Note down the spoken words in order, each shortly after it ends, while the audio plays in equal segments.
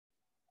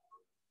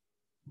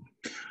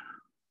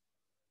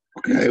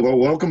Okay, well,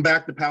 welcome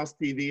back to PALS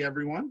TV,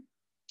 everyone.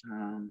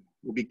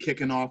 We'll be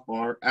kicking off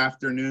our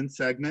afternoon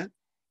segment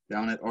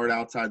down at Art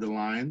Outside the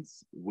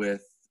Lines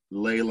with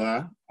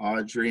Layla,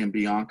 Audrey, and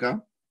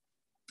Bianca.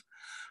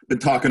 Been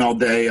talking all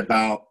day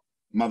about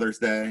Mother's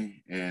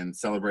Day and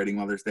celebrating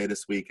Mother's Day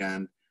this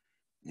weekend.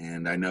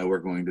 And I know we're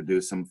going to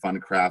do some fun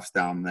crafts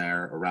down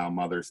there around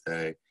Mother's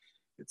Day.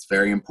 It's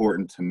very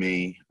important to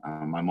me.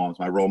 My mom's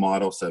my role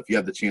model. So if you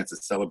have the chance to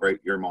celebrate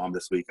your mom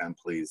this weekend,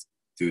 please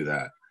do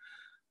that.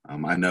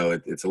 I know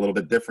it's a little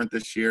bit different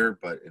this year,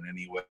 but in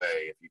any way,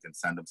 if you can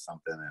send them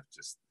something,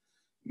 just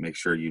make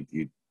sure you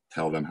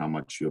tell them how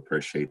much you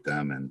appreciate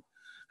them and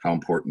how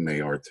important they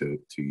are to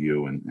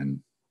you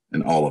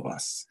and all of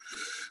us.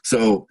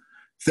 So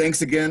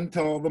thanks again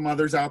to all the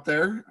mothers out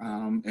there,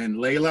 and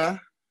Layla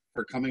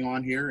for coming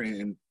on here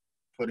and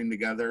putting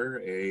together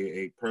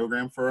a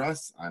program for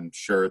us. I'm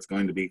sure it's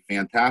going to be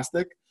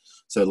fantastic.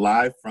 So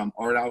live from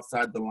Art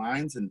Outside the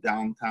Lines in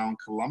downtown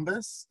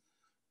Columbus,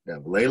 we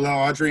have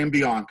Layla, Audrey, and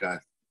Bianca.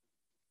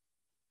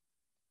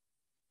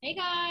 Hey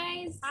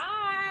guys.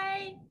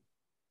 Hi.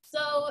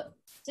 So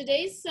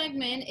today's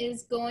segment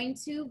is going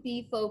to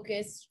be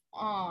focused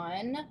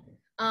on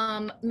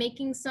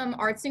making some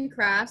arts and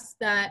crafts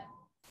that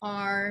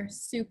are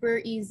super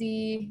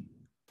easy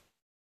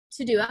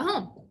to do at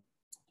home.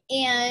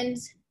 And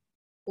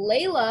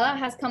Layla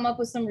has come up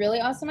with some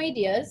really awesome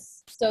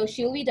ideas. So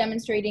she'll be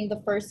demonstrating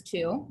the first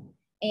two.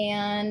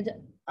 And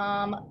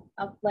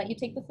I'll let you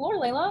take the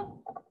floor, Layla.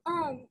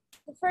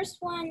 The first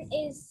one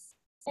is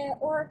an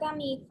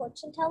origami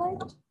fortune teller.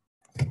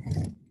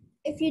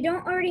 If you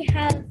don't already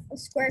have a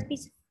square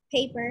piece of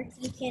paper,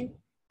 you can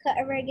cut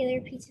a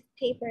regular piece of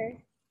paper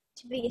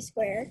to be a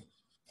square.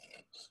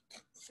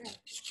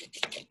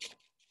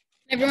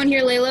 Everyone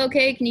hear Layla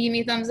okay? Can you give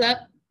me a thumbs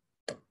up?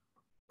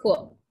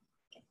 Cool.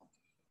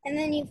 And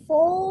then you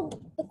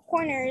fold the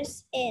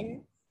corners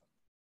in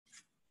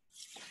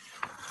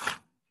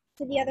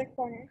to the other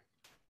corner.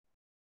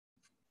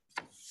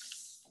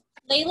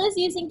 Layla's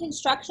using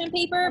construction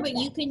paper, but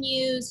you can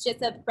use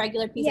just a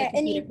regular piece of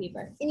computer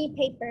paper. Any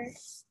paper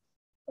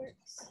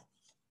works.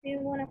 You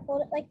want to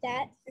fold it like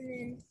that, and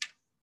then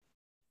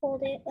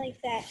fold it like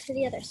that to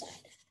the other side.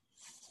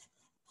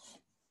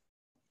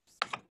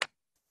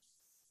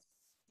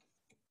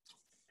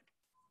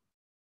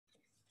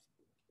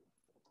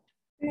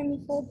 And then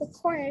you fold the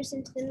corners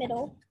into the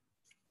middle.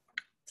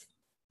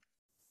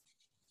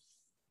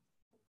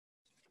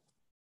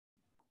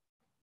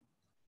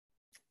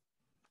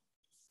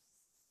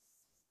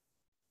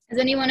 Has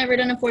anyone ever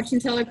done a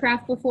fortune teller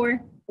craft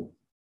before?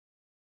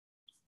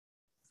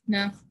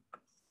 No?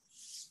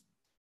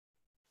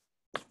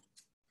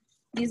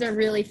 These are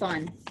really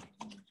fun.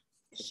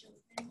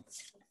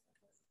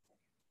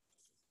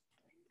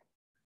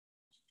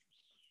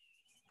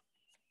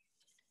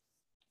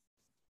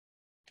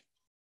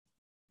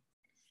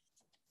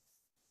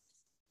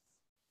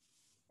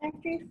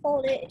 After you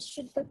fold it, it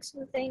should look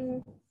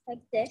something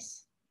like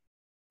this.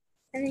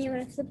 And then you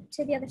want to flip it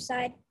to the other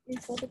side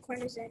and fold the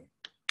corners in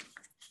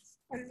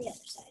on the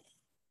other side.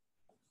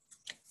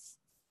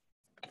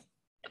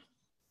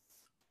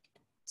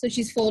 So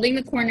she's folding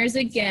the corners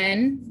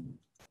again.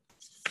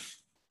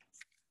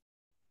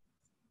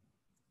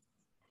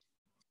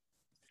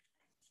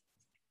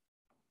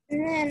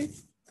 And then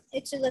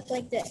it should look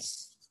like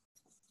this.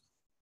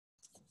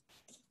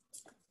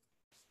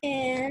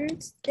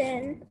 And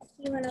then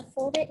you want to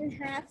fold it in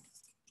half,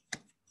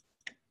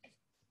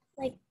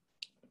 like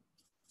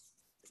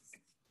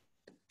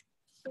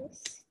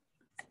this.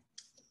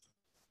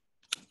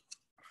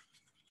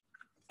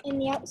 And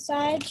the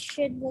outside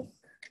should look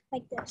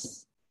like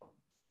this.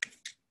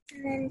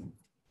 And then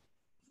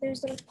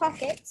there's little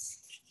pockets.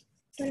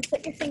 You want to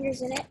put your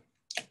fingers in it,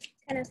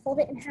 kind of fold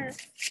it in half,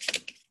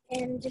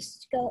 and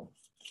just go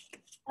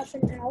up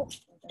and out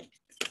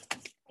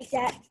like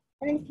that.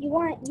 And then if you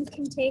want, you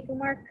can take a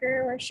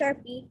marker or a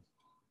Sharpie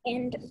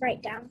and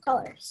write down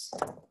colors.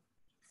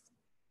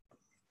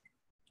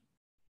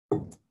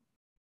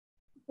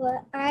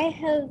 But I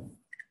have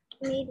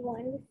made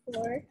one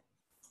before,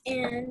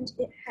 and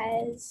it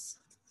has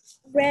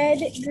red,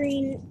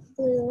 green,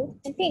 blue,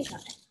 and pink on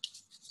it.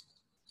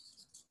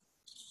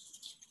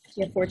 Do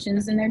you have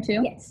fortunes in there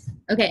too? Yes.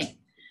 Okay.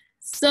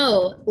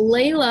 So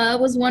Layla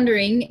was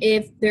wondering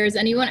if there's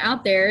anyone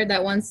out there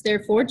that wants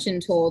their fortune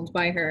told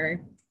by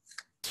her.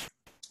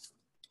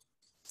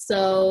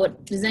 So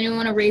does anyone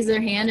want to raise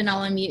their hand and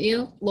I'll unmute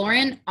you?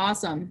 Lauren,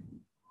 awesome.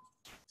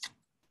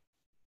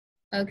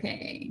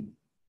 Okay.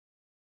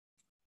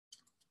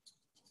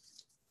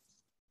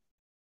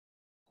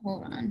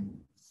 Hold on.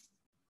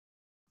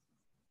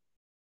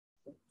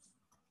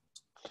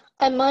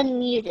 I'm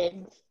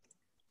unmuted.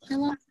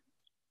 Hello.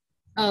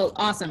 Oh,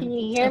 awesome. Can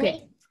you hear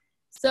me?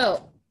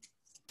 So,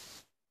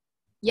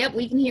 yep,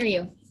 we can hear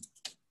you.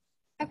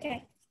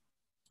 Okay.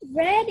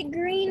 Red,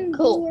 green,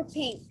 Cool. blue, or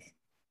pink?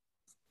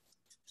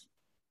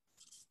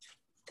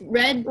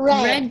 Red,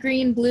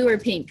 green, blue, or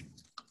pink?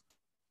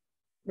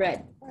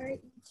 Red.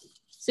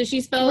 So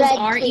she spells Red,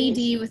 R-E-D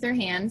please. with her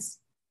hands.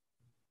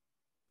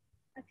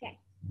 Okay.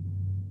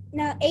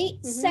 No,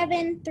 8,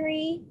 7,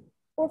 3,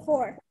 or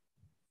 4.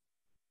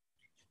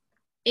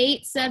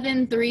 8,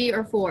 7, 3,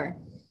 or 4?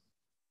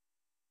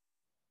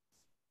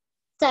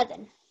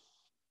 7.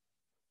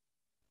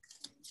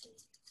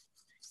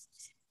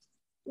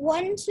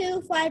 1,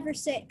 2, 5, or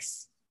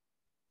 6.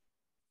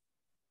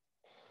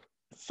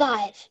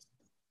 5.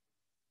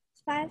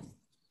 5.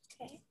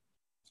 Okay.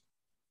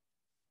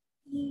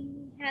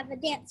 You have a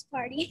dance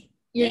party.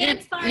 You're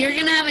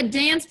gonna have a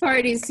dance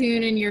party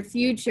soon in your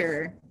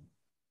future.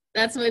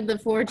 That's what the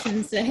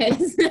fortune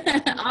says.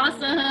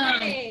 Awesome.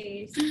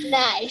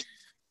 Nice.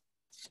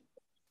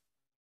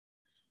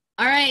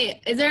 All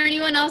right. Is there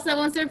anyone else that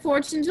wants their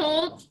fortune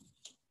told?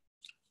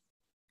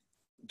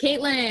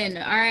 Caitlin.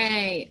 All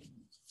right.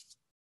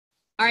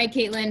 All right,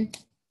 Caitlin.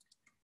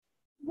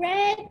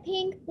 Red,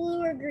 pink,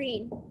 blue, or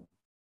green?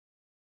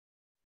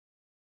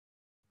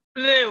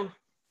 Blue.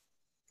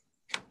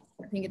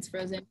 I think it's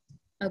frozen.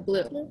 Oh,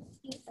 blue. Blue.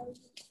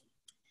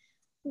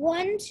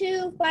 1,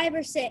 2, 5,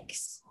 or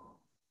 6.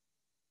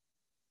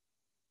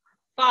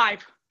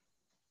 5.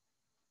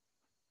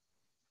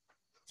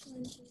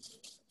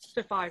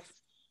 To 5.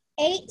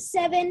 8,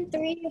 7,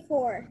 3, or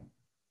 4.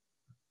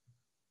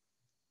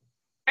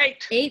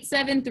 8. 8,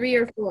 7, 3,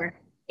 or 4?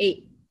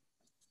 8.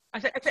 I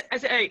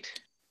said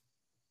 8.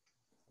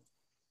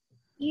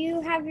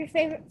 You have your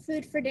favorite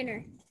food for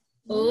dinner.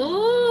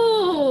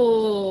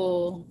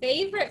 Oh.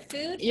 Favorite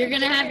food? You're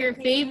going to have your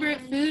favorite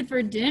food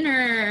for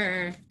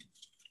dinner.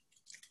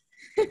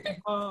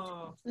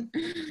 Oh.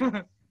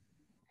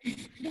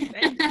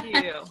 Thank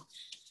you.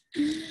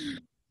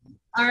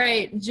 All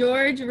right,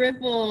 George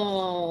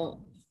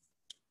Ripple.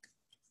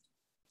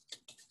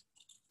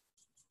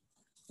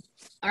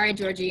 All right,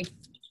 Georgie.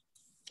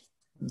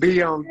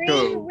 Green,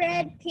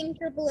 red, pink,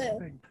 or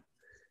blue?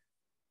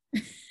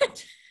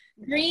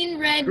 Green,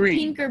 red, Green.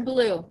 pink, or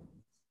blue?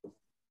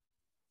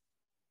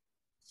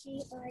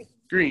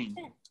 Green.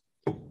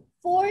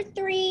 4,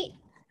 3,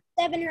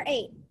 7, or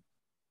 8.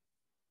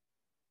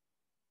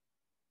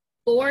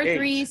 4, 8.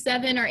 3,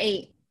 7, or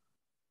 8?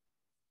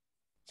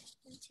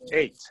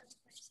 8.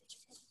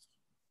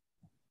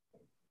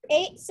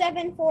 8,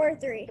 7, 4, or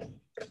 3.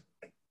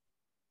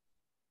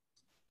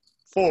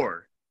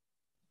 4.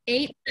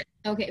 8.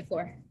 Okay,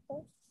 4.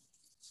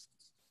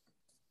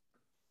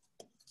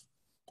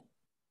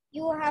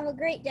 You will have a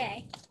great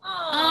day.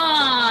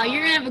 Oh,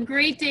 you're going to have a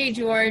great day,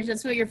 George.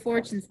 That's what your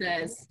fortune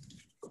says.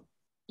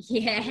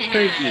 Yeah.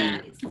 Thank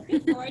you.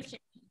 Good fortune.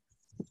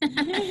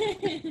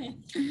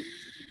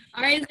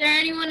 All right, is there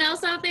anyone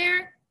else out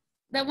there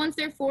that wants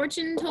their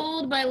fortune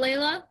told by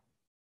Layla?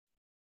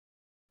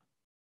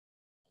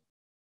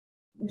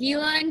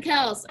 Gila and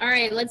Kels. All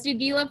right, let's do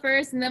Gila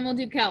first, and then we'll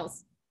do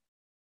Kels.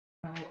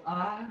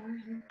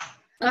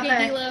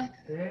 Okay, Gila.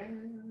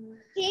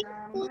 Pink,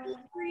 blue,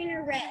 green,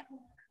 or red?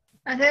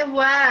 I said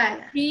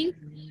what? Pink,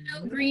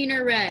 blue, green,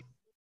 or red?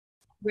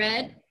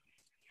 Red.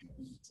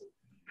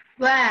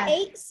 What?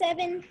 8,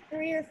 7,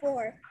 3, or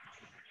 4.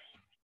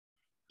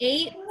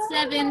 8,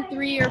 7,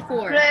 3, or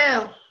 4?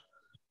 Blue.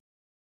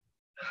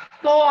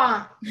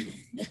 4.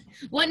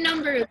 What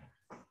number?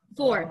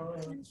 4.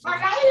 8,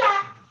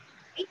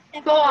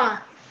 7, 4. All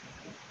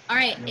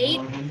right,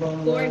 8,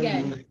 4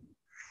 again.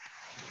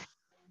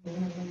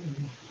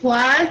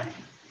 What?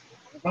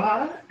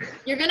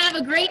 You're gonna have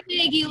a great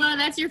day, Gila.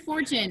 That's your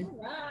fortune.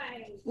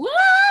 Right. Woo!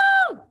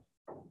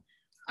 All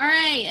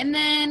right, and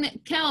then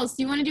Kels.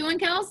 Do you want to do one,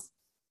 Kels?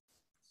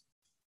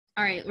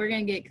 All right, we're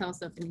gonna get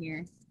Kels up in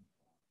here.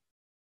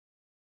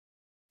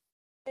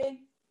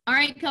 All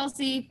right,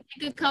 Kelsey,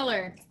 pick a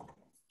color.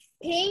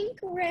 pink,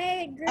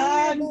 red, green,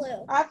 or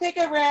blue? I'll pick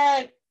a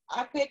red.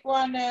 I'll pick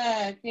one,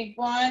 pink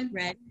one.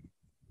 Red.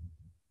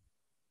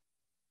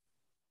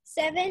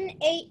 7,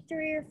 8,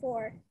 3, or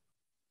 4.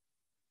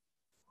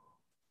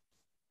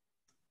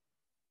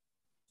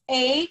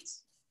 8.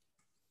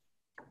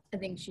 I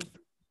think she.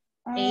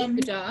 8.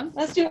 Good job.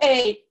 Let's do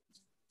 8.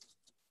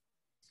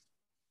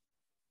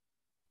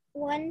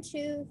 1,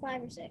 2,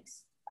 5, or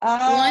 6.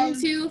 1,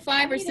 2,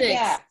 5, or need a 6.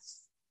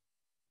 guess.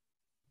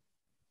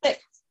 6.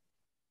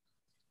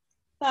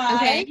 5.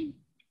 Okay.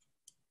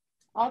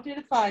 I'll do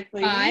the 5,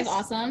 please. 5.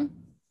 Awesome.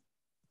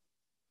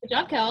 Good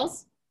job,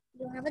 Kels.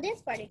 You'll have a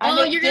dance party. I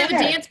Oh, make you're gonna have a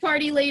dinner. dance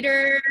party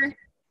later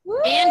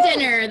Woo! and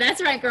dinner.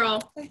 That's right,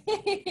 girl.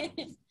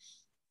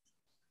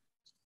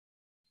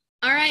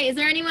 All right. Is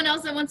there anyone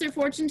else that wants their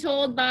fortune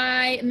told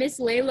by Miss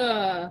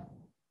Layla?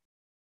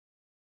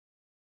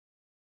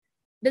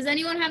 Does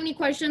anyone have any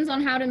questions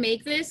on how to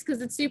make this?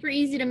 Because it's super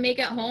easy to make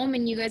at home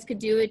and you guys could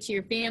do it to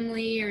your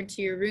family or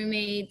to your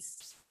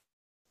roommates.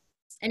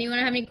 Anyone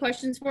have any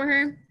questions for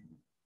her?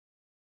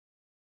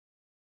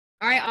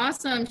 All right,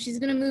 awesome. She's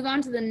gonna move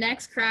on to the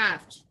next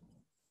craft.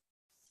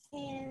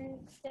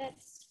 And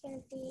that's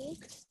going to be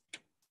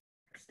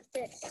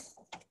this.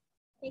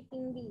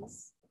 Making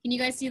these. Can you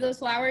guys see those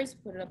flowers?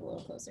 Put it up a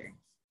little closer.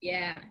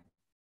 Yeah.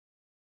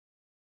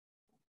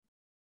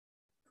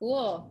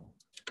 Cool.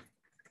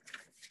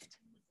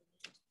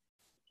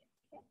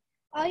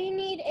 All you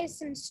need is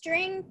some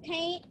string,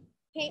 paint,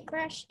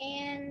 paintbrush,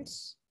 and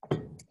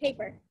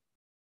paper.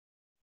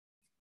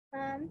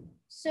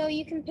 So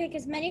you can pick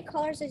as many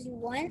colors as you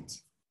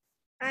want.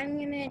 I'm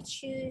gonna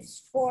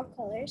choose 4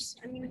 colors.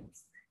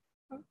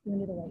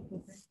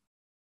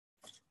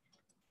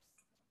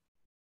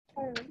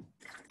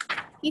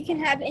 You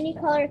can have any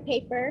color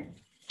paper.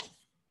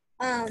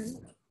 I'm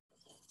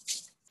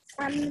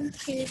gonna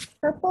choose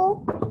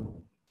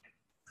purple,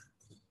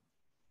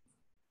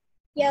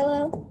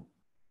 yellow,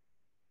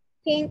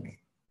 pink,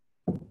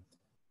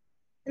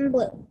 and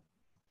blue.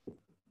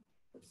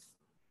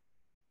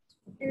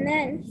 And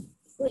then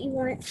what you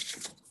want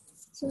is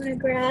you want to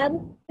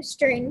grab a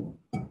string.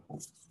 And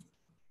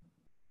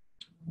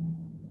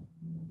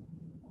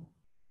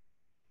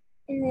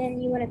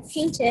then you want to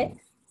paint it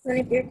one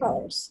of your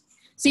colors.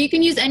 So you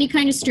can use any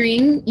kind of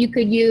string. You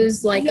could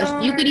use like,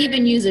 you could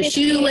even use a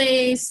fishing.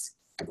 shoelace,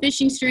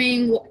 fishing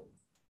string.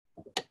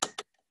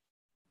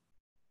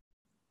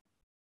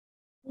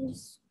 You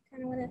just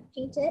kind of want to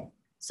paint it.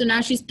 So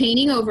now she's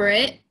painting over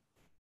it.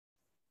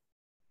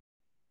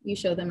 You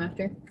show them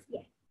after.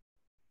 Yeah.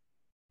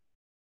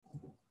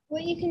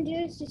 What you can do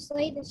is just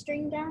lay the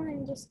string down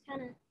and just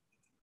kind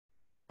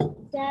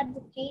of dab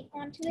the paint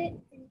onto it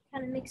and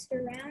kind of mix it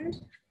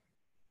around.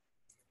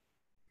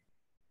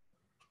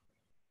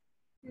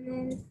 And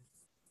then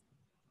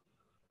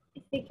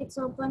if it gets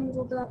all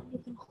bundled up, you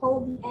can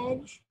hold the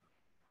edge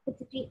with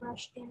the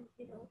paintbrush and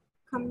it'll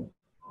come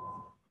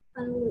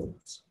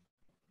unlooped.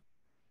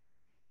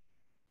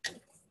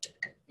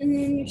 And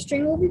then your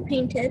string will be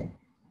painted.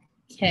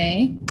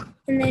 Okay.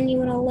 And then you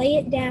want to lay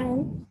it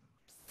down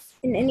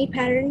in any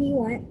pattern you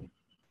want.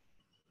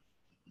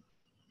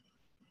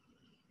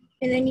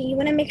 And then you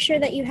want to make sure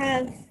that you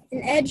have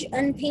an edge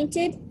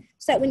unpainted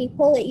so that when you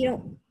pull it,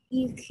 you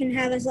can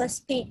have as less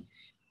paint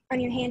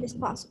on your hand as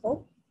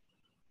possible.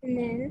 And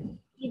then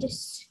you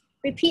just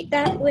repeat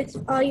that with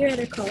all your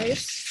other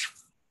colors.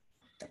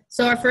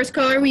 So our first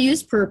color, we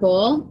used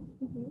purple.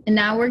 And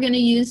now we're going to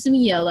use some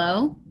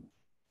yellow.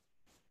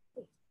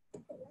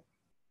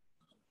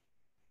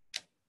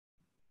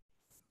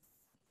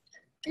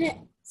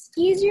 And it's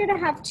easier to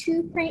have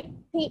 2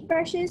 paint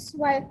brushes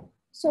while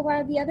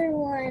the other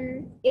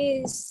one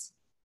is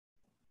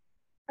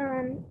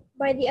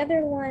while the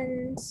other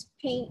one's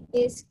paint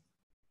is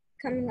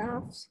coming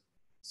off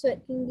so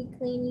it can be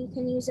clean, you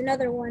can use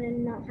another one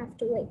and not have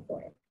to wait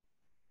for it.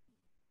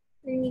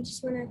 Then you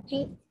just want to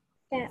paint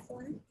that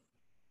one.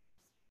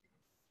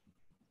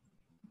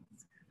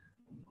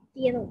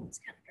 The other one's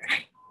kind of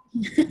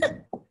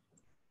dry.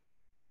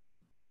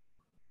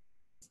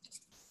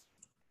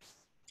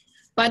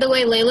 By the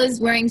way, Layla's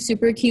wearing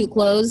super cute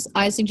clothes.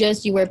 I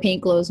suggest you wear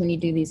paint clothes when you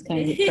do these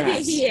kinds of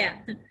crafts. Yeah.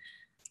 And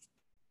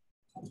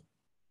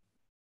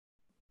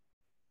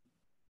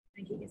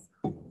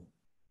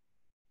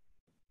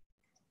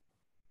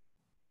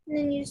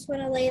then you just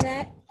want to lay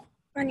that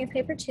on your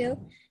paper too.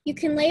 You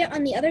can lay it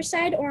on the other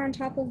side or on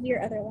top of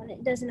your other one.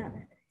 It does not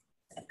matter.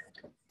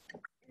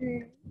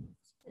 And then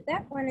put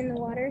that one in the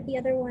water. The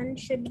other one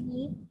should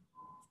be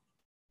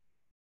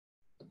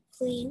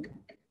clean.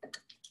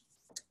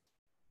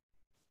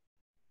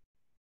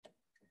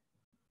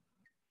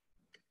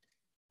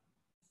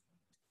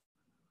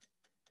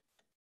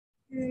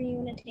 And then you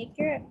want to take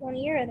one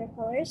of your other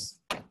colors.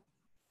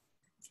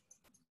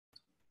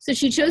 So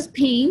she chose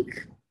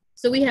pink.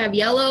 So we have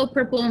yellow,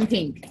 purple, and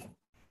pink.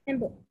 And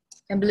blue.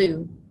 And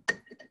blue.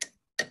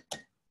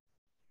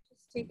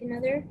 Just take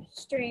another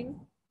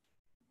string.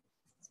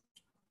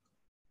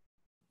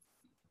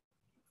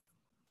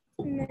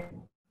 And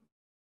then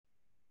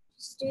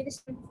just do the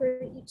same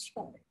for each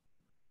color.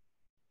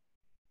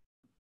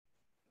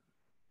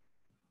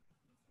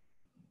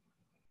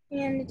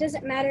 And it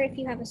doesn't matter if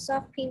you have a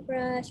soft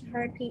paintbrush, a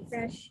hard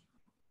paintbrush.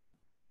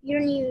 You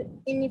don't need,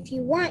 and if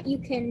you want, you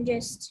can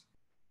just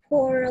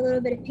pour a little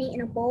bit of paint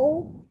in a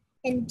bowl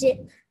and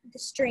dip the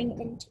string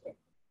into it.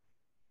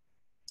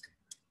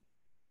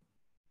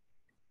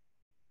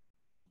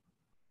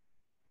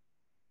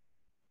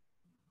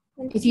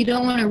 If you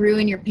don't want to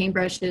ruin your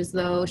paintbrushes,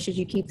 though, should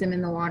you keep them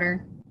in the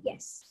water?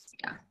 Yes.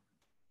 Yeah.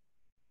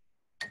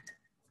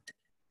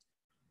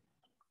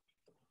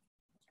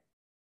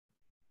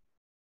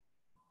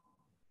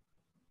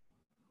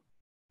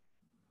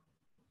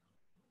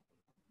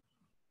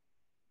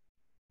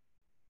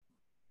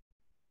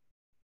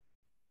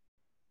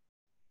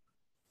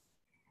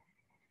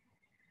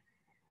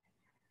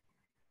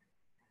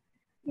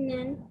 And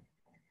then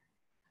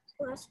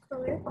last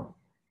color,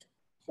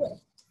 blue.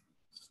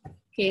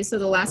 Okay, so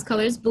the last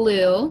color is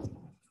blue.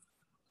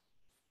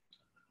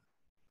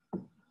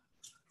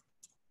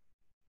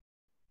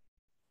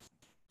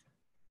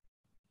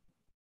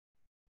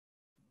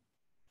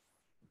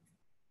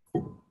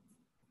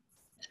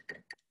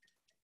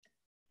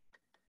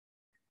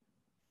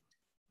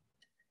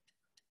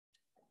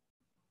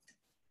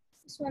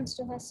 This one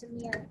still has some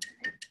yellow in it.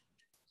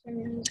 So I'm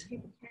going to use a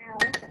paper towel.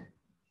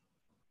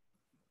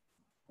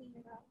 Clean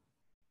it up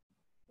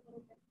a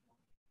little bit.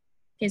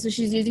 Okay, so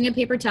she's using a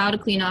paper towel to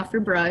clean off her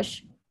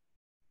brush.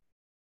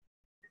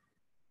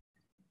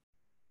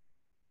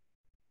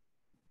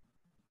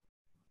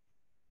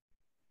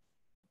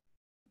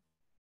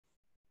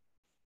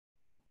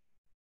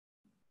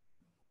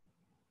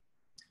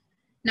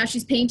 Now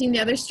she's painting the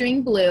other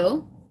string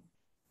blue.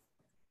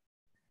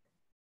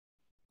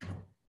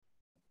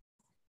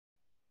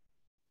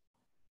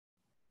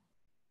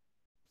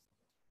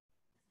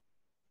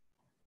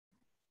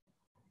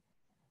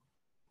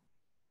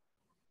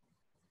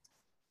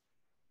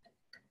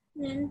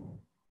 And then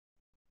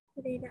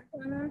lay that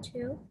one on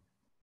too.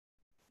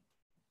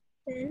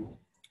 Then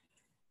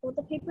fold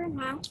the paper in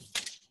half.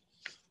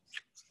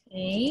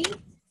 Okay.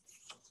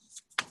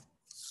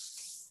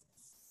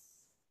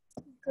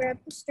 Grab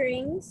the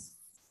strings.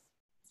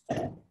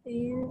 And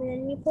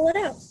then you pull it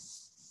out.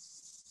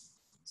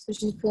 So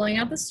she's pulling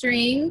out the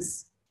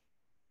strings,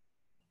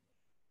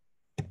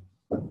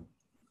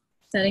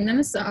 setting them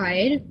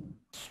aside.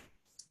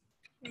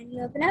 And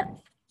you open up.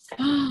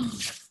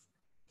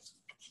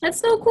 That's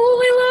so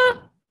cool,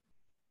 Layla.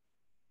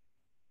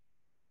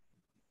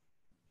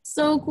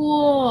 So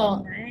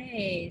cool.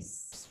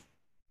 Nice.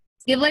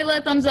 Give Layla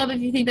a thumbs up if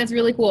you think that's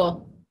really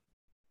cool.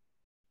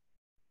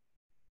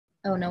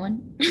 Oh, no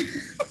one?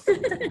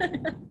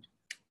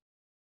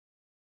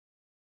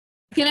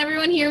 Can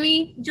everyone hear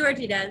me?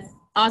 Georgie does.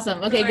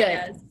 Awesome. Okay, Laura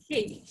good. does.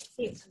 Kate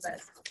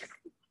does.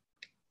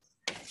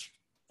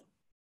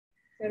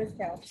 So does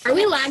Cal. Are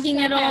we lagging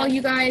at all,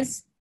 you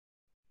guys?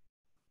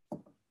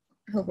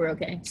 I hope we're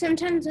okay.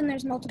 Sometimes when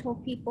there's multiple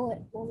people,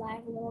 it will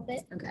lag a little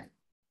bit. Okay.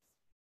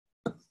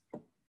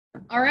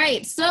 All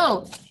right.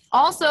 So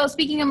also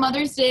speaking of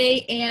Mother's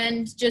Day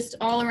and just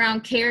all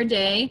around Care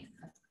Day,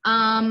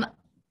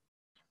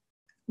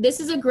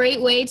 this is a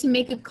great way to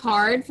make a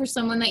card for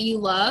someone that you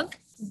love.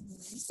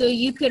 So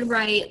you could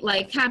write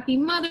like Happy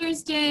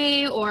Mother's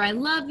Day or I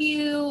love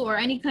you or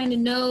any kind of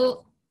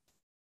note.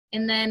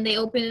 And then they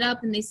open it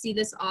up and they see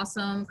this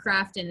awesome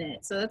craft in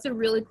it. So that's a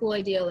really cool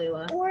idea,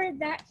 Layla. Or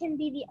that can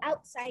be the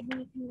outside and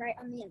you can write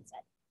on the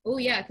inside. Oh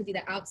yeah, it could be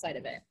the outside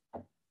of it.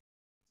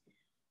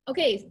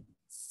 Okay,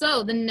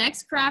 so the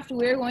next craft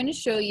we're going to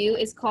show you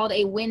is called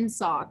a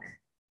windsock.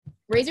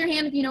 Raise your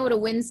hand if you know what a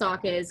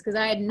windsock is, because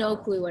I had no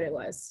clue what it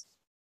was.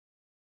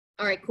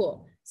 All right,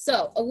 cool.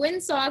 So a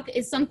windsock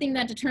is something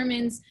that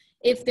determines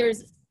if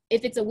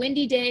it's a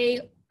windy day,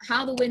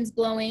 how the wind's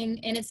blowing,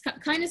 and it's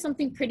kind of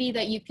something pretty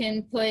that you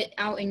can put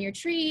out in your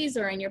trees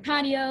or in your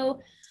patio,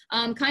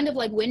 kind of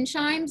like wind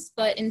chimes,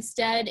 but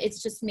instead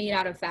it's just made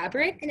out of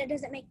fabric. And it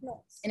doesn't make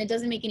noise. And it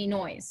doesn't make any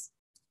noise.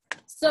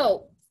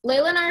 So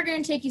Layla and I are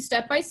going to take you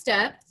step by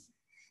step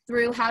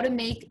through how to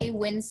make a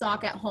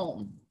windsock at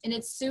home. And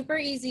it's super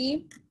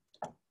easy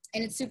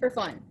and it's super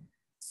fun.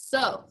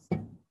 So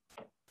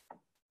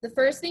the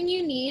first thing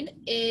you need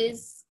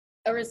is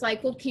a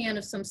recycled can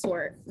of some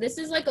sort. This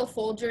is like a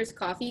Folgers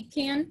coffee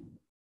can.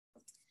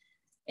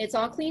 It's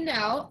all cleaned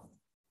out.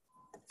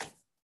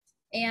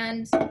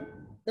 And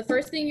the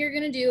first thing you're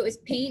gonna do is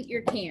paint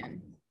your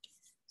can.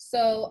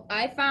 So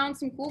I found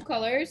some cool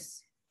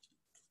colors.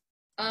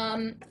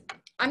 I'm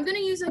gonna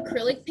use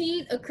acrylic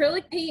paint.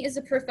 Acrylic paint is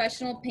a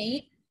professional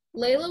paint.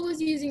 Layla was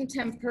using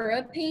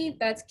tempera paint,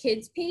 that's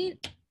kids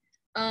paint,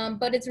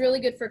 but it's really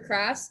good for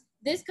crafts.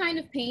 This kind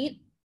of paint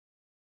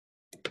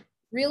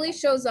really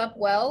shows up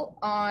well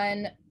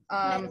on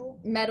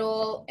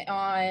metal,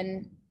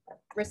 on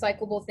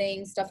recyclable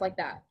things, stuff like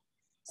that.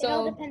 So it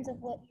all depends on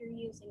what you're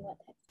using, what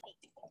type of paint.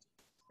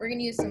 We're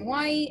gonna use some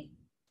white.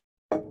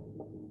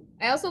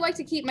 I also like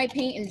to keep my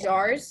paint in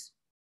jars.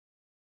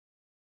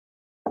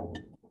 We're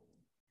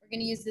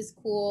gonna use this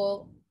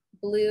cool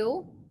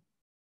blue.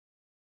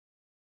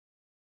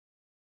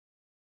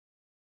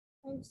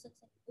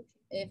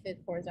 If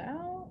it pours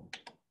out.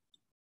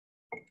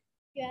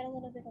 You add a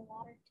little bit of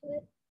water to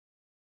it.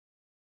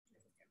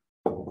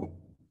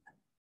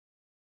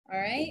 All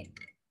right,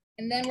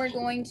 and then we're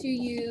going to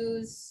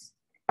use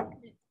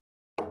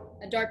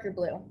a darker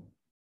blue.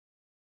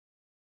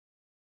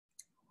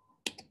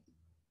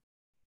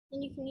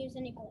 And you can use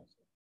any colors.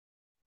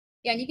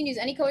 Yeah, and you can use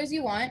any colors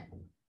you want.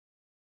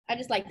 I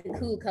just like the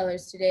cool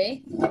colors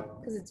today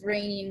because it's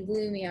rainy and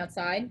gloomy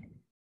outside.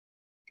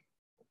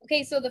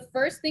 Okay, so the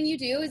first thing you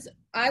do is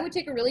I would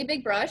take a really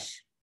big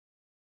brush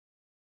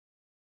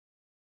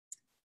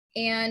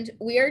and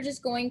we are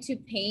just going to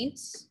paint.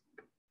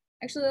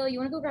 Actually, Lila, you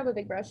want to go grab a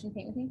big brush and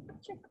paint with me?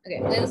 Sure.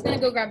 Okay, Lila's going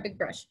to go grab a big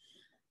brush.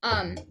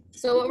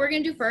 So what we're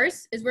going to do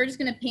first is we're just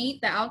going to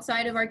paint the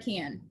outside of our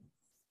can.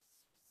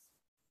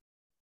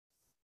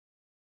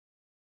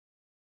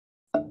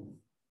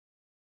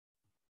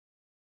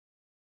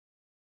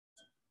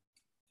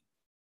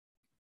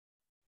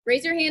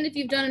 Raise your hand if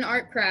you've done an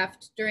art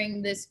craft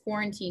during this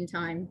quarantine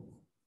time.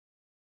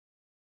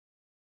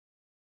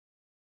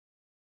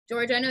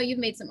 George, I know you've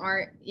made some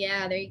art.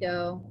 Yeah, there you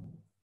go.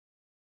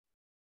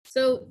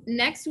 So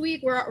next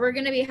week, we're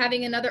going to be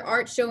having another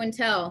art show and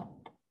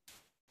tell.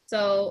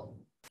 So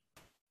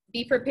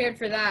be prepared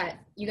for that.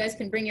 You guys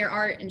can bring your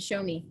art and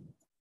show me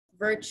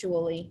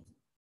virtually.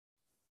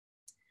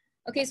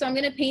 Okay, so I'm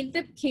going to paint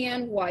the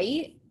can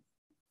white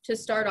to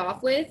start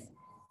off with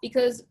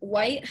because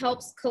white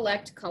helps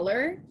collect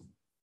color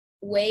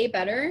way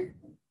better.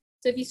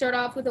 So if you start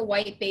off with a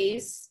white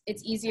base,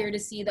 it's easier to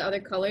see the other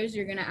colors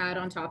you're going to add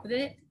on top of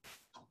it.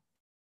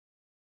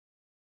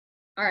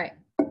 All right.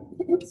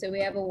 So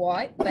we have a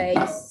white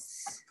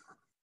base.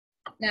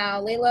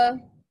 Now, Layla,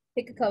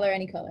 pick a color,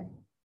 any color.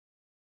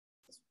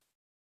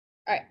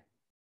 All right,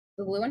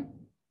 the blue one?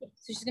 So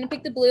she's gonna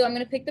pick the blue, I'm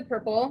gonna pick the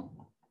purple.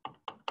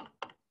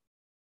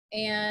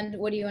 And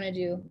what do you wanna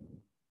do?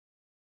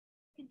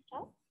 Pink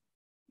top.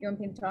 You want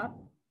pink top?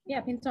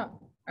 Yeah, pink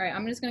top. All right,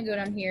 I'm just gonna go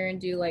down here and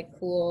do like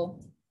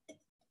cool,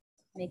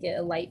 make it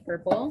a light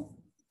purple.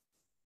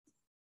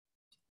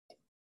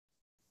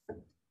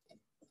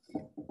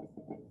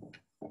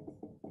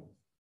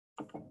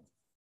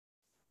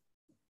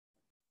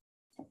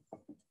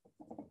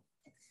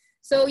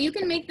 So you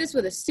can make this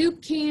with a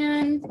soup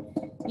can.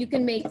 You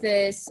can make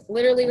this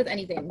literally with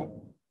anything.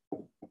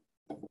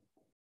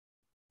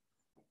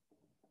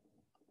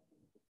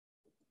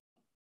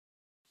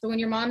 So when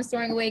your mom is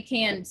throwing away a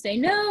can, say,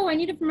 no, I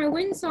need it for my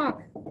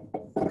windsock.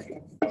 I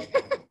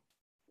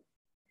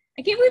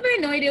can't believe I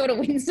had no idea what a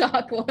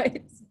windsock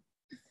was.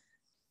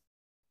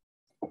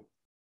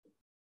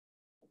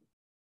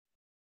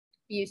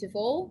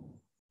 Beautiful.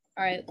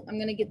 All right, I'm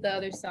gonna get the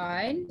other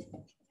side.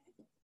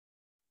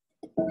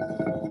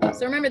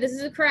 So remember, this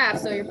is a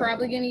craft, so you're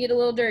probably gonna get a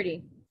little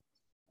dirty.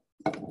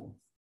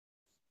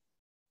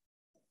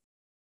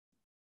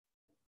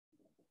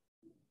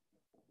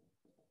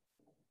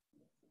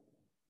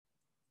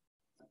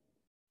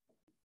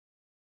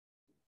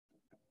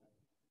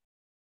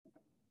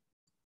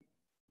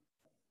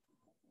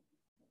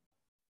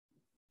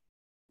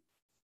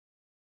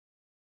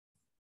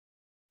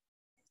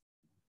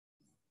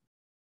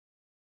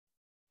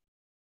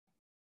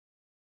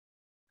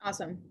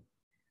 Awesome.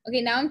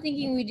 Okay, now I'm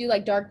thinking we do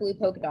like dark blue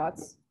polka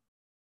dots.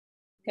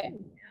 Okay.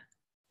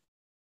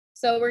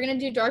 So we're gonna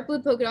do dark blue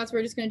polka dots.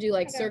 We're just gonna do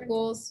like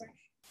circles.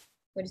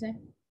 What'd you say?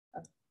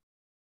 Oh.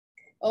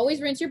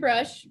 Always rinse your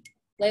brush.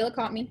 Layla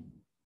caught me.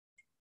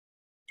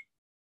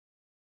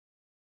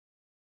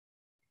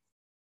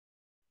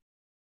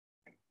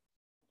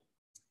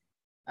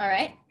 All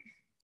right.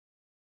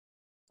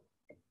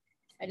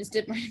 I just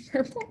did my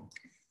purple.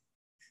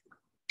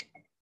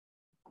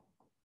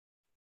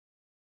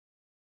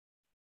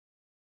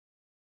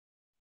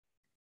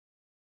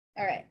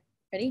 All right,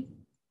 ready?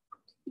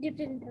 You dipped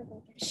it in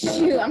purple.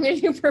 Shoot, I'm gonna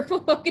do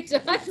purple polka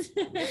dots.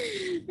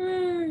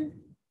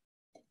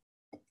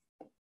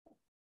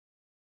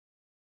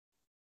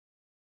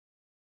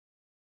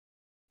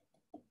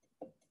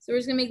 So we're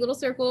just gonna make little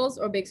circles,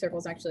 or big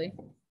circles actually.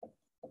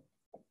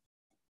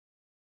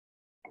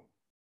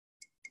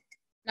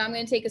 Now I'm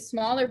gonna take a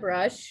smaller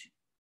brush.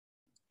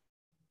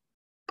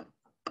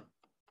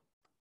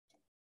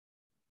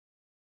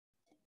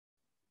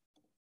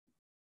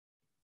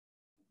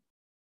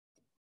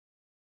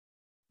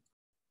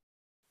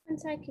 One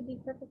side could be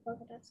purple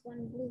polka dots,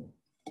 one blue.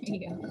 There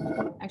you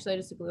go. Actually, I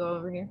just glue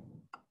over here.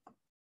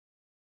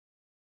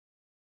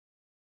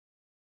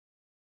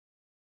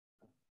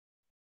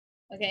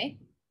 Okay,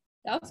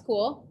 that was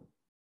cool.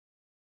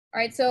 All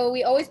right, so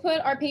we always put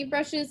our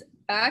paintbrushes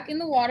back in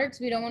the water because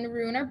we don't want to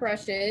ruin our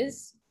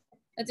brushes.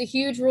 That's a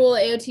huge rule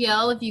at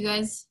AOTL if you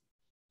guys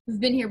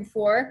have been here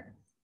before.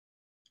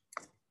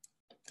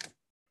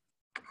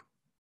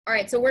 All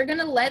right, so we're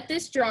gonna let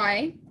this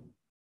dry.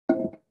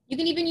 You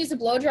can even use a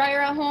blow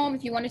dryer at home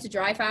if you want it to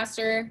dry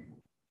faster.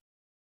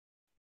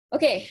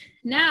 Okay,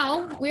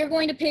 now we're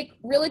going to pick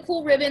really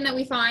cool ribbon that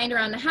we find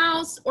around the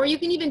house, or you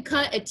can even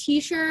cut a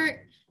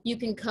t-shirt. You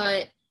can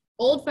cut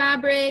old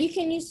fabric. You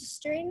can use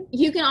string.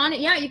 You can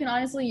you can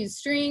honestly use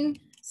string.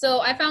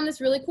 So I found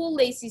this really cool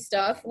lacy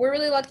stuff. We're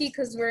really lucky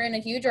because we're in a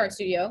huge art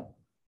studio.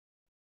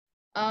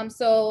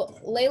 So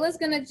Layla's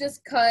gonna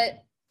just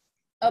cut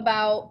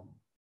about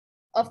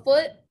a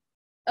foot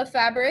of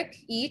fabric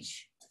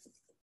each.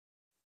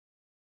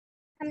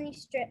 How many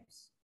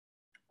strips?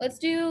 Let's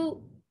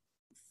do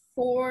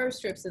 4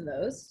 strips of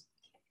those.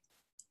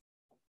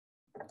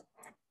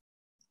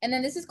 And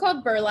then this is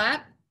called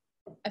burlap.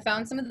 I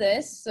found some of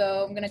this,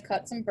 so I'm gonna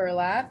cut some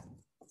burlap.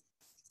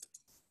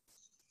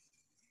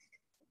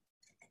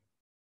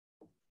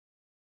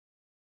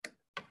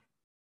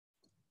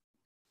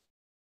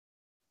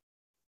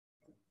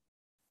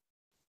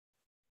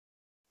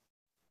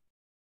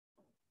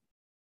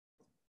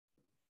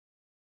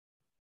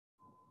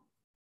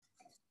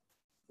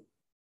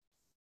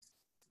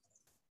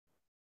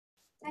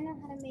 I know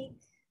how to make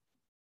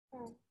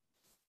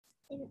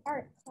in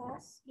art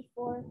class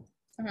before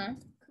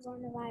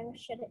coronavirus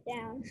shut it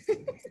down.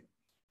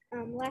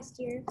 Last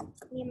year,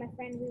 me and my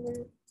friend, we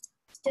were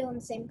still in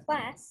the same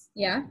class.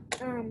 Yeah.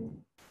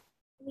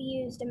 We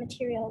used a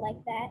material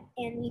like that,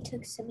 and we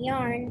took some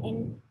yarn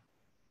and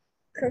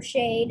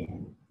crocheted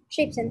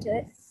shapes into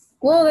it.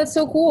 Whoa, that's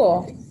so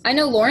cool. I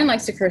know Lauren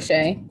likes to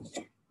crochet.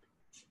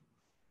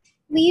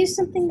 We used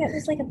something that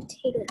was like a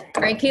potato bag.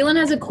 All right, Caitlin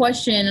has a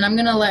question, and I'm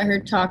gonna let her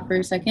talk for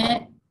a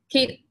second.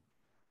 Kate.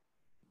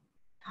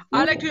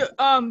 I like to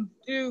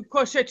do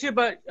crochet too,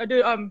 but I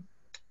do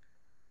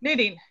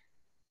knitting.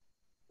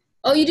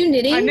 Oh, you do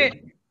knitting? I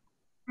knit.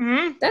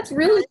 That's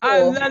really I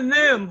cool.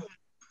 loom.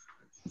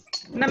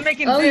 And I'm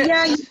making Oh this.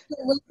 yeah, you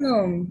do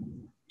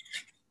loom.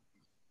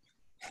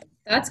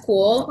 That's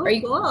cool. Oh, Are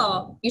you?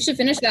 cool. You should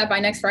finish that by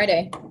next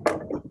Friday.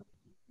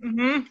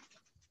 Mm-hmm. All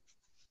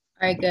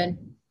right, good.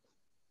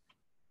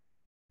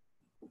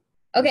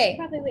 Okay.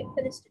 Probably wait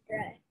for this to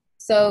dry.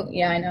 So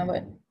yeah, I know,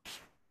 but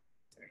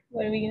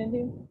what are we gonna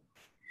do?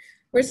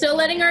 We're still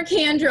letting our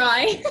can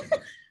dry.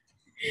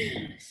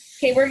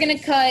 Okay, we're gonna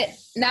cut.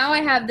 Now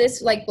I have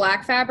this like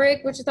black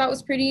fabric, which I thought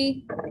was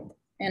pretty,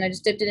 and I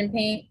just dipped it in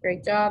paint.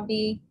 Great job,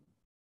 B.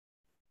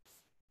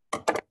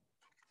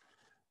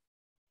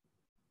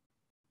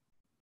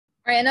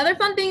 All right, another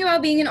fun thing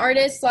about being an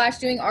artist /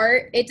 doing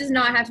art, it does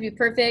not have to be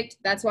perfect.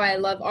 That's why I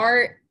love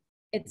art.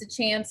 It's a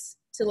chance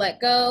to let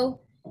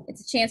go.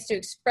 It's a chance to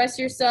express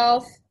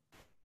yourself.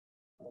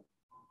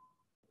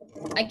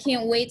 I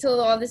can't wait till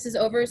all this is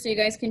over so you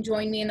guys can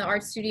join me in the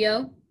art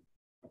studio.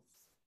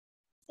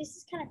 This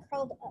is kind of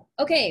curled up.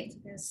 Okay,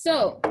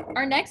 so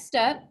our next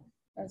step,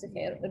 that's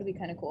okay, it'll be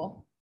kind of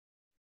cool.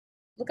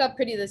 Look how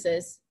pretty this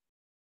is.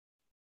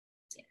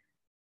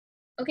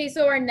 Okay,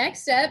 so our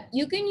next step,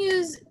 you can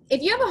use,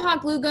 if you have a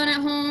hot glue gun at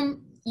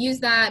home,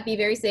 use that, be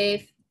very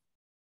safe.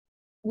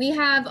 We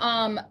have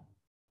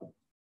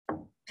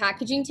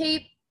packaging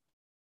tape,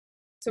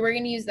 so we're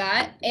gonna use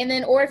that. And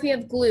then, or if you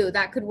have glue,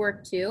 that could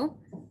work too.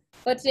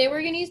 But today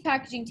we're gonna use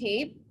packaging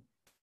tape.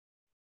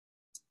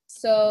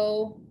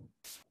 So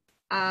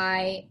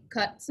I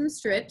cut some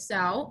strips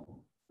out.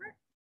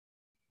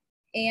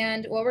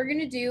 And what we're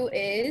gonna do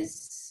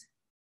is,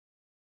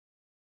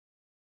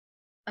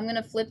 I'm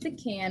gonna flip the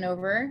can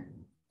over.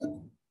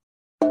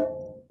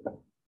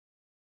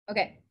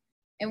 Okay,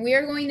 and we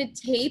are going to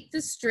tape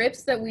the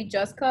strips that we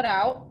just cut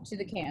out to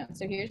the can.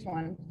 So here's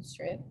one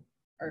strip,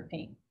 or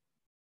paint,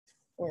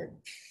 or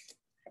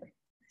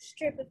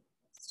Strip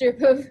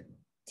of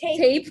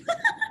tape.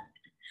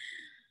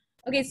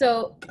 Okay,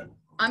 so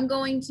I'm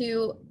going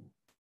to,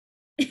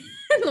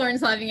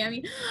 Lauren's laughing at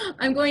me.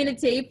 I'm going to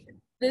tape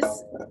this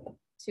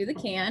to the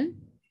can.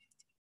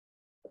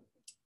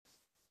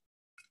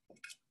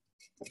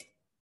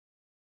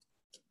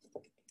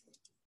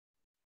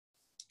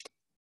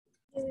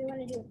 Do we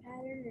want to do a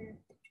pattern or?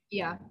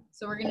 Yeah,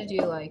 so we're gonna do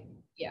like,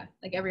 yeah,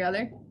 like every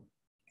other.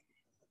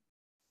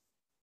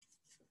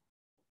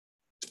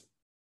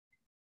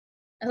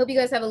 I hope you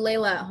guys have a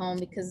Layla at home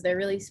because they're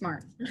really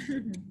smart.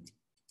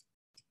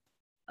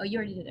 Oh, you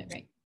already did it,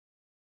 right?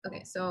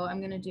 Okay, so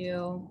I'm gonna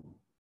do,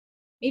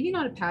 maybe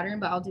not a pattern,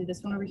 but I'll do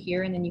this one over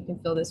here and then you can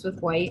fill this with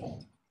white.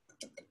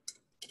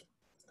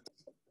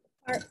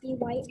 Art be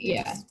white.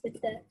 Yeah. With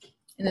the.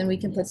 And then we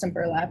can put some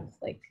burlap,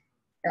 like,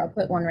 here, I'll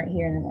put one right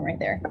here and then one right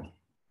there.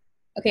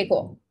 Okay,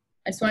 cool.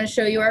 I just want to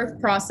show you our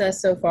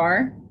process so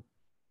far.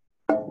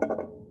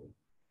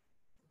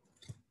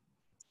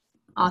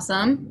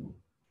 Awesome.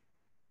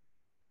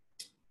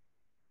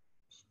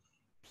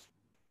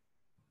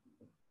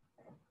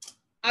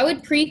 I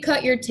would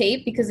pre-cut your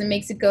tape because it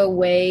makes it go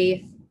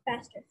way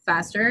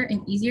faster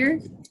and easier.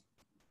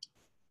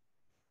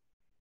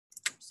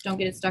 Just don't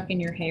get it stuck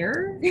in your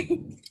hair.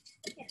 Good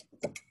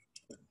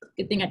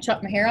thing I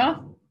chopped my hair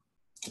off.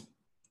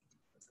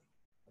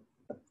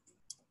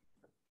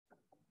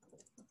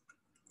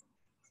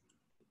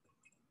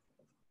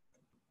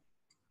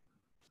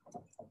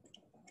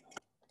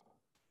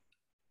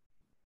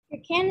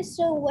 Your can is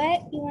still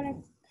wet. You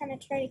want to kind of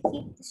try to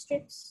keep the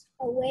strips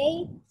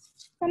away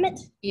from it.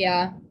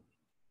 Yeah.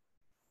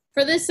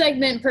 For this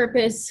segment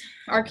purpose,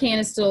 our can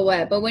is still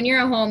wet, but when you're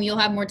at home, you'll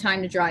have more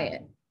time to dry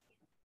it.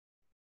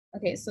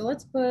 Okay, so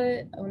let's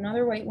put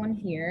another white one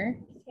here.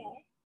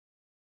 Okay.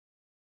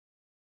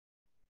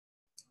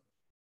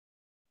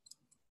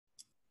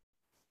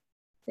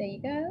 There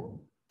you go.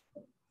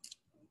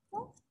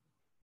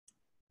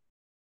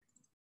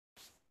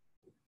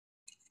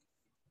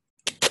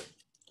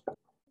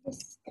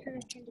 This kind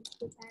of turned into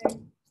a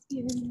pattern.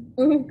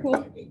 Oh,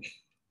 cool.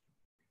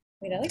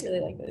 Wait, I really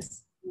like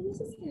this. This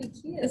is really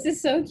cute. This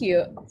is so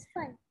cute. It's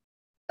fun.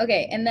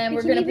 Okay, and then You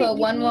we're can gonna even- put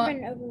you one can more.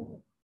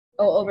 even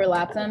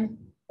Overlap them.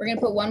 We're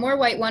gonna put one more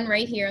white one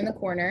right here in the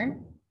corner.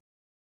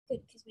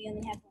 Good, because we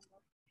only have one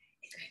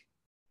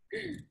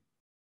more.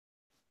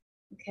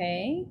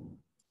 Okay.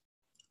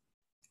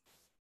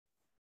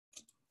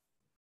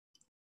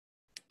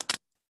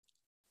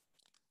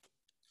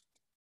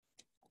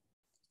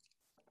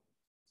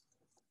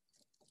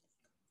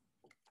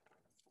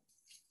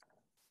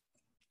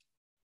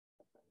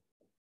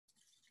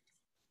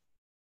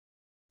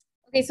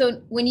 Okay,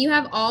 so when you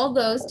have all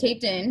those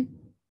taped in,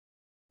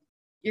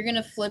 you're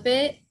gonna flip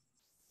it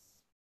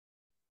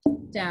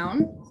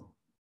down.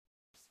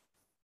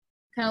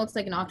 Kind of looks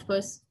like an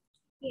octopus.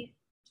 Yeah.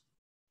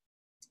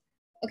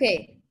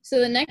 Okay, so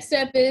the next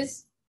step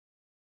is,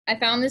 I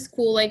found this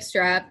cool like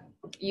strap.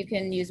 You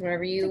can use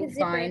whatever you like a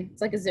zipper. find.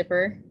 It's like a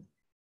zipper.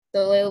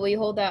 So Layla, will you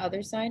hold that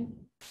other side?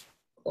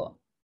 Cool.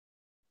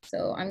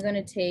 So I'm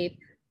gonna tape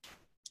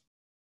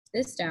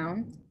this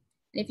down.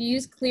 If you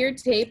use clear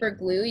tape or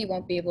glue, you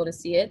won't be able to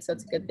see it, so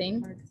it's a good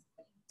thing.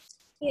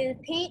 Yeah, the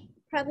paint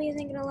probably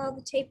isn't going to allow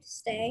the tape to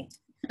stay.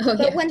 Oh,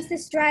 But yeah. once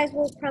this dries,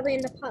 we'll probably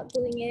end up hot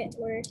gluing it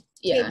or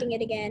Yeah. taping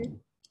it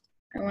again.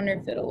 I wonder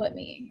if it'll let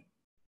me.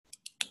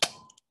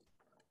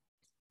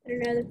 Put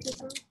another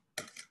piece on.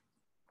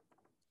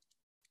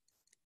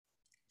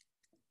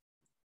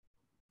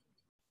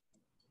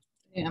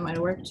 Yeah, that might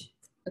have worked.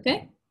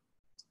 Okay.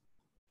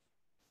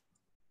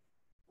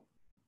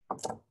 We're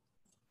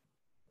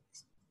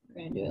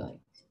gonna do it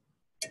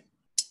like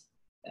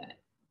that.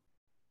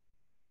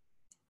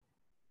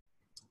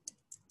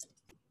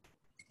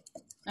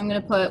 I'm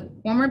gonna put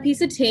one more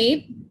piece of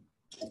tape.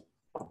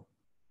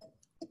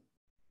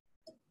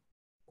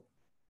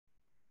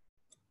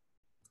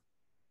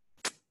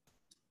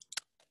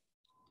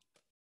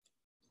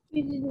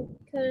 We didn't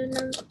cut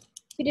enough.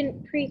 We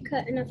didn't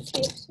pre-cut enough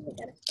tape, so we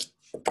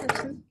gotta have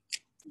some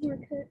more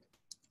cut.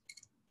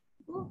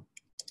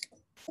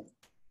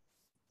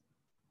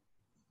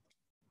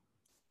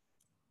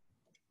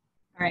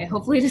 All right,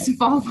 hopefully it doesn't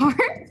fall apart.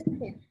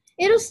 Yeah.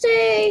 It'll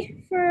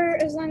stay for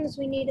as long as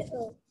we need it.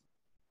 Oh,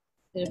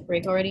 Did it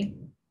break already?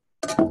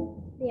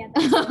 yeah,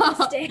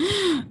 that'll stay.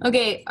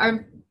 Okay,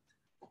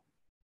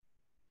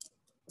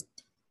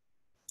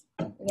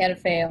 we had a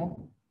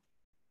fail.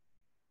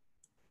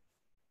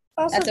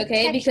 Also, That's the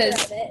okay texture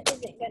because- of it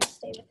isn't gonna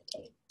stay with the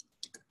tape.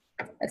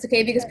 That's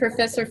okay because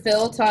Professor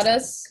Phil taught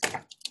us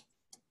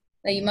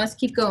that you must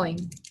keep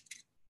going,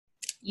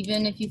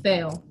 even if you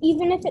fail.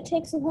 Even if it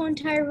takes a whole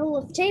entire roll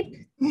of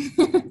tape,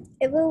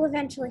 it will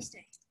eventually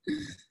stay.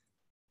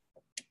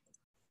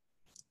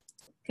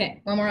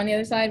 Okay, one more on the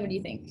other side. What do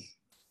you think?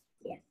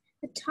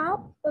 The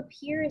top up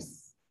here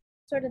is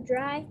sort of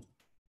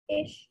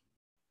dry-ish.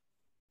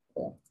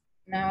 Cool.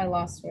 Now I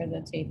lost where the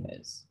tape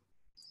is.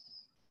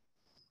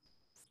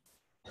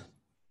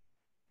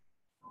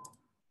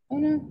 Oh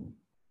no.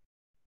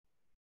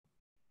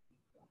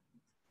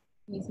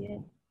 Can you see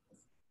it?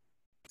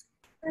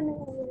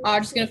 Oh,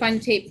 I'm just gonna find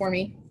the tape for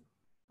me.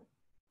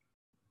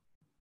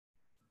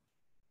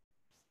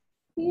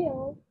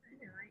 Feel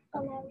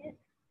along it.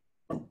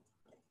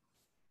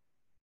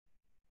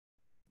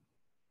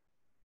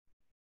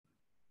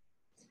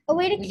 A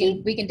way to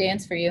keep We can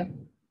dance for you.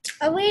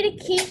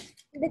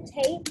 the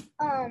tape,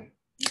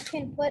 you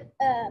can put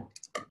a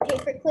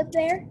paper clip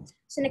there.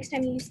 So next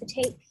time you use the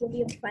tape, you'll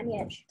be able to find the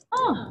edge.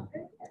 Oh,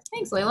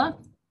 thanks, Layla.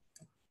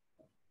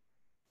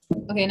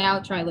 Okay, now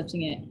try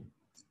lifting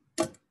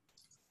it.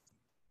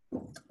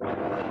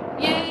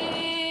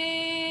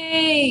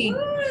 Yay! Ooh,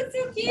 it's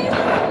so cute.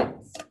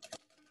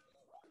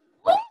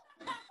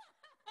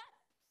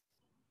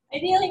 I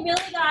really,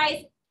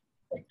 guys.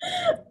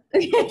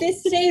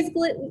 This stays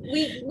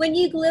when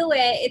you glue it,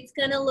 it's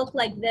gonna look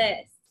like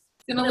this.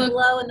 It's gonna look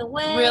blow in the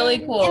wind. really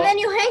cool. And then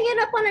you hang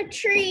it up on a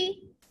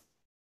tree.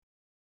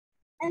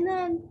 And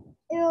then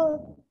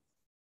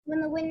when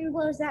the wind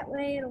blows that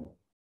way, it'll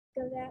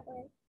go that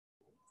way.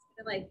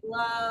 It'll like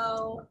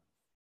blow.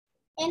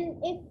 And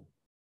if,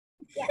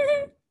 yeah.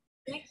 Isn't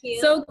that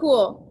cute? So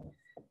cool.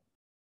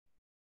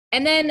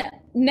 And then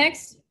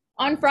next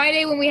on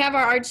Friday when we have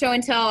our art show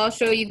and tell, I'll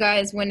show you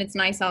guys when it's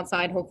nice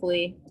outside,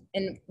 hopefully,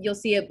 and you'll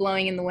see it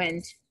blowing in the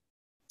wind.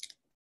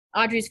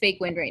 Audrey's fake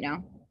wind right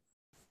now.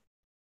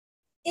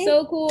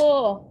 So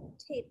cool.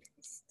 Tape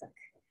is stuck.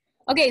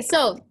 Okay,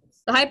 so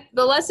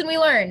the lesson we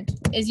learned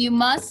is you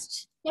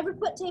must Never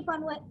put tape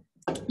on wet.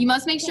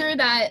 make sure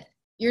that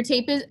your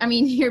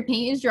your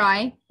paint is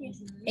dry,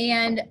 Yes.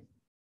 and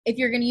if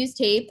you're gonna use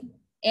tape,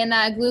 and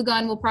that glue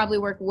gun will probably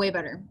work way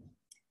better.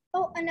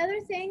 Oh, another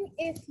thing,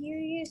 if you're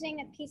using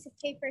a piece of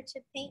paper to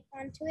paint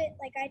onto it,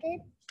 like I did,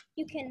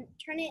 you can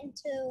turn it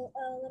into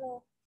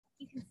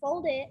you can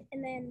fold it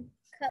and then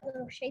cut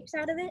little shapes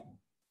out of it.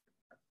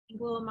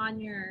 Glue them on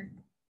your.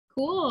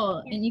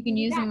 Cool, Yeah, and you can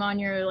do use that. them on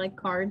your like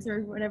cards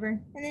or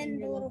whatever. And then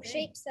the little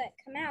shapes that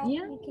come out,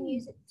 Yeah. you can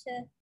use it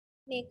to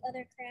make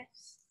other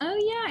crafts. Oh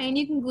yeah, and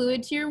you can glue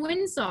it to your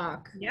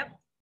windsock. Yep.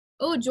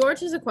 Oh, George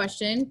has a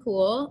question.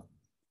 Cool.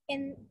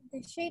 And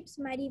the shapes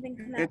might even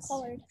come out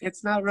colored.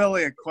 It's not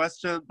really a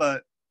question,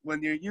 but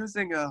when you're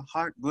using a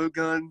hot glue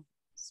gun,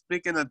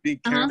 speaking of be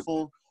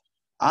careful,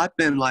 I've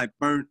been like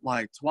burnt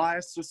like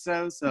twice or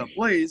so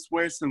please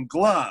wear some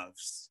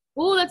gloves.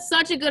 Oh, that's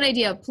such a good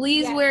idea.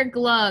 Please Yeah. wear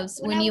gloves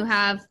When when I you was-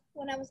 have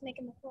When I was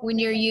making the quilt, when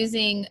you're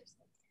using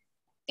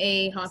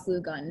a hot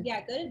glue gun.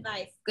 Yeah, good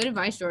advice. Good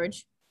advice,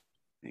 George.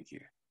 Thank you.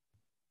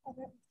 I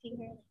burnt my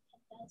finger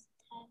like 10,000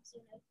 times.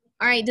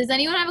 All right, does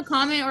anyone have a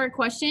comment or a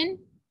question?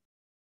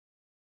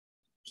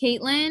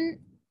 Caitlin?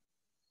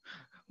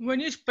 When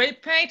you spray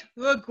paint,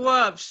 wear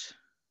gloves.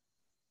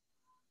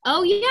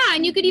 Oh yeah,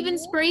 and you could even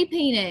spray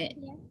paint it.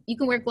 Yeah. You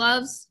can wear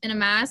gloves and a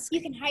mask.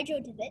 You can hydro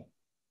dip it.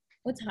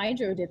 What's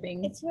hydro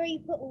dipping? It's where you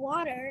put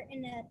water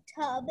in a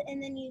tub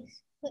and then you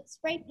put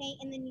spray paint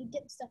and then you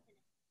dip stuff in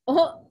it.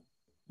 Oh,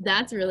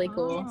 that's really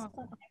cool.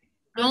 Oh.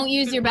 Don't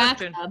use your Good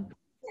question. bathtub.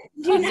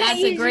 Do not That's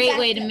use a your great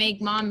way to bathtub.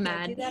 make mom Do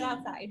mad. that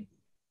outside.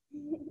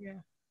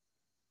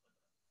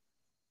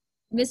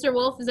 Mr.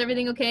 Wolf, is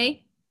everything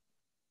okay?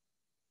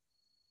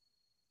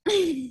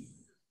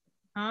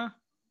 Huh?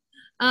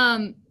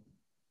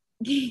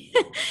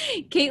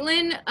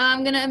 Caitlin,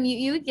 I'm gonna mute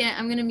you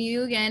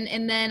again.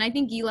 And then I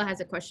think Gila has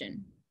a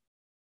question.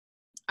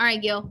 All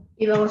right, Gil.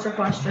 Eva, what's your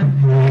question?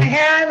 I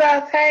have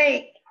a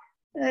paint.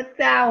 That's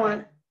that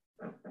one.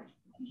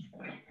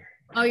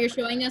 Oh, you're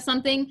showing us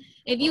something?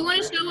 If you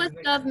want to show us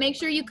stuff, make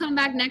sure you come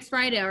back next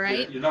Friday, all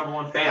right? Your number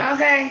one fan.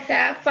 Okay,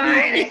 that's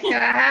fine.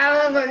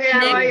 Have all Next you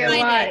Friday.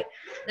 want.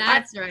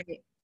 That's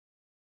right.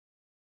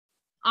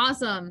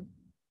 Awesome.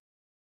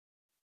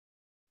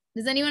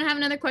 Does anyone have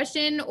another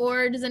question,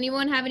 or does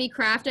anyone have any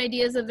craft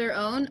ideas of their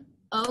own?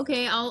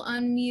 Okay, I'll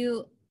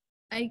unmute.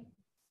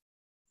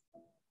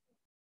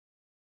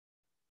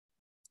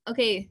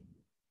 Okay.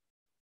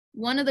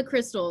 One of the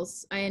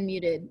crystals I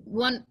unmuted.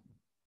 One.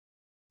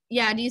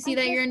 Yeah, do you see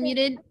that you're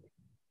unmuted?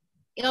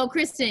 Oh,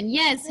 Kristen.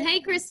 Yes. Hey,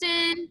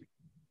 Kristen.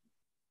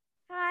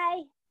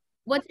 Hi.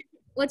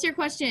 What's your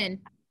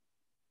question?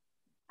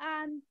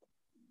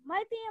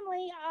 My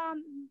family,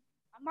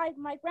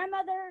 my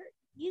grandmother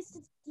used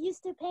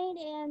to paint,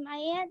 and my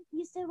aunt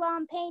used to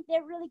paint.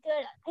 They're really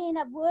good at painting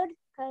up wood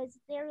because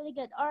they're really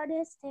good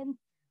artists, and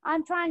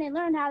I'm trying to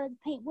learn how to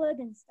paint wood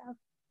and stuff.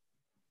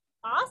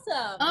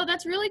 Awesome. Oh,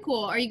 that's really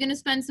cool. Are you going to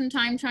spend some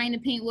time trying to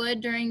paint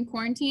wood during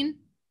quarantine?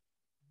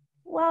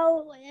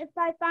 Well, if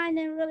I find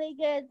a really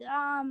good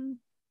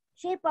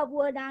shape of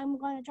wood, I'm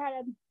going to try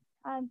to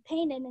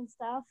paint it and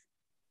stuff.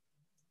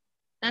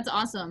 That's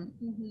awesome.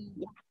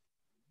 Yeah.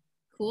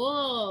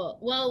 Cool.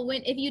 Well,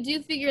 if you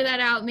do figure that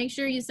out, make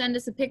sure you send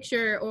us a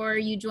picture, or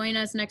you join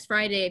us next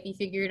Friday if you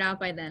figure it out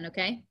by then,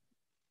 okay?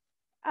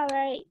 All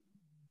right.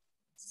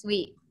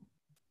 Sweet.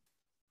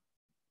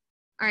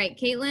 All right,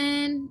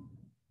 Caitlin.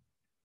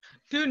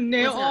 Do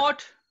nail What's up?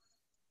 art.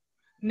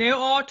 Nail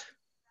art.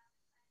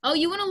 Oh,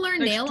 you want to learn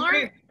Like nail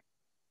string- art?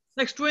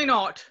 Like string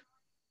art.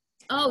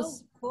 Oh,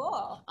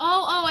 Cool.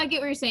 oh, I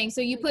get what you're saying.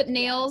 So you put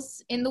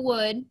nails in the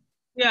wood,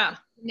 Yeah.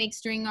 make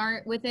string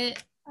art with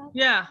it.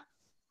 Yeah.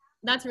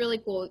 That's really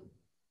cool.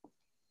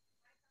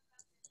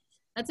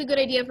 That's a good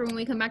idea for when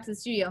we come back to the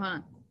studio, huh?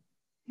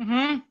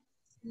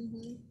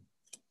 Mm-hmm.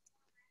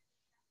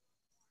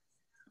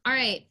 All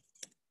right.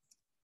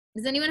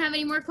 Does anyone have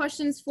any more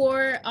questions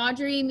for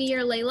Audrey, me,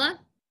 or Layla?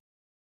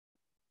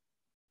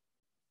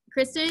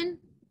 Kristen?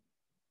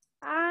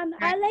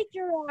 I like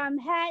your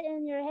hat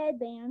and your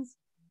headbands.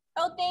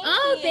 Oh, thank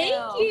you.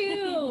 Thank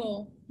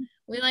you.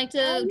 We like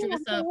to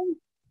dress up.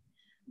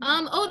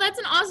 Oh, that's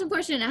an awesome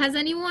question. Has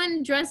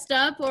anyone dressed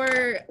up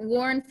or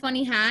worn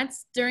funny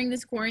hats during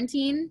this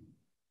quarantine?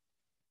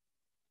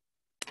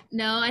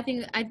 No, I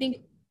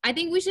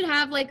think we should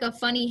have like a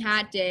funny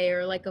hat day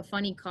or like a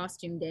funny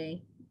costume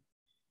day.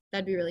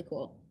 That'd be really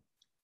cool.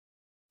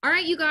 All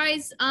right, you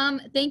guys.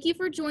 Thank you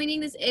for joining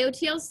this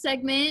AOTL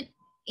segment,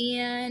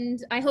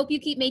 and I hope you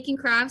keep making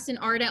crafts and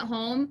art at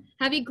home.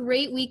 Have a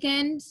great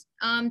weekend.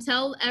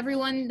 Tell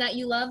everyone that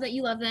you love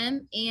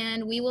them,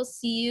 and we will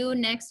see you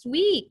next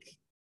week.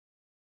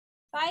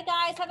 Bye,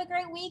 guys. Have a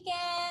great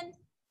weekend.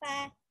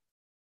 Bye.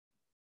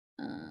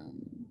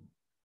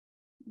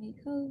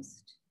 Make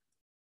host.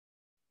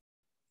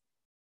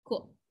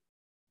 Cool.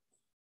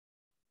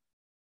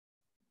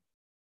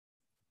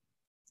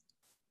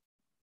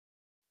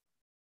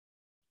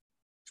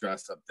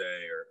 Dress up day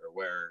or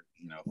wear,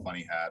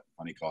 funny hat,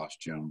 funny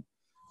costume,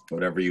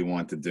 whatever you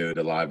want to do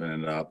to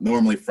liven it up.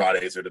 Normally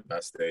Fridays are the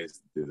best days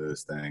to do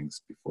those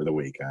things before the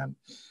weekend.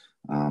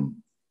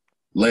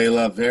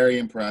 Layla, very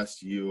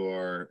impressed. You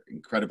are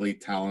incredibly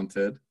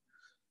talented.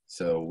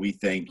 So we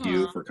thank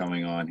you for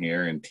coming on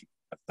here and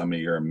some of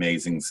your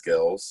amazing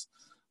skills.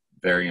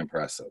 Very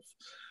impressive.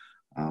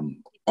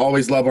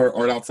 Always love our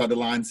Art Outside the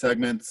Line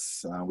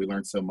segments. We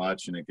learn so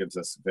much, and it gives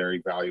us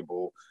very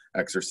valuable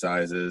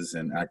exercises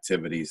and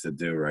activities to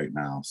do right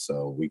now.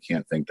 So we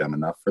can't thank them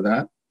enough for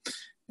that.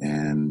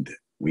 And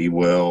we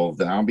will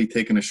now be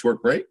taking a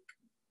short break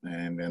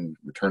and then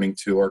returning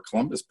to our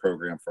Columbus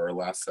program for our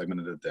last segment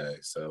of the day.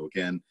 So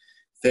again,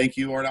 thank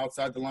you, Art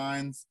Outside the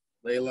Lines,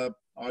 Layla,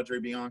 Audrey,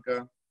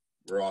 Bianca.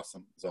 We're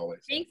awesome, as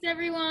always. Thanks,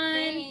 everyone.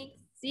 Thanks.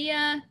 See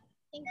ya.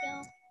 Thank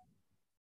you.